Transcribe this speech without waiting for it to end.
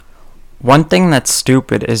One thing that's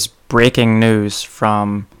stupid is breaking news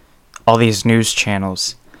from all these news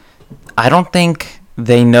channels. I don't think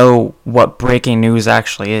they know what breaking news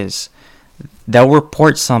actually is. They'll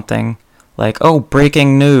report something like, oh,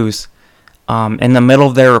 breaking news, in the middle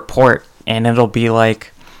of their report, and it'll be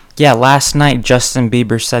like, yeah, last night Justin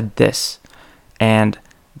Bieber said this. And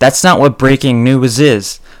that's not what breaking news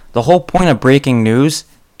is. The whole point of breaking news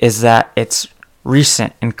is that it's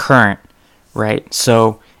recent and current, right?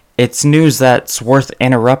 So it's news that's worth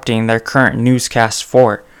interrupting their current newscast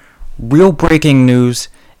for. Real breaking news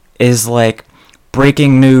is like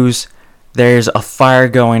breaking news, there's a fire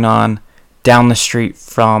going on down the street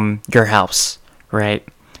from your house, right?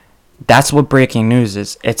 That's what breaking news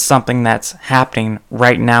is. It's something that's happening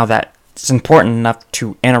right now that's important enough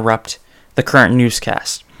to interrupt the current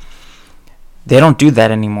newscast. They don't do that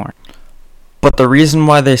anymore. But the reason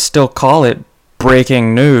why they still call it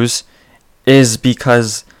breaking news is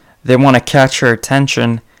because they want to catch your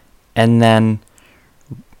attention and then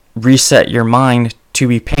reset your mind to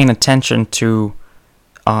be paying attention to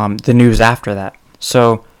the news after that.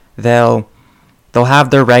 So they'll have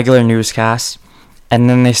their regular newscasts, and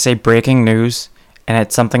then they say breaking news, and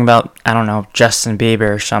it's something about, I don't know, Justin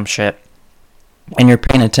Bieber or some shit. And you're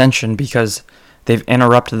paying attention because they've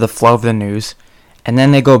interrupted the flow of the news, and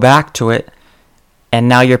then they go back to it, and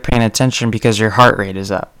now you're paying attention because your heart rate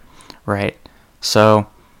is up, right? So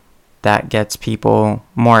that gets people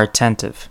more attentive.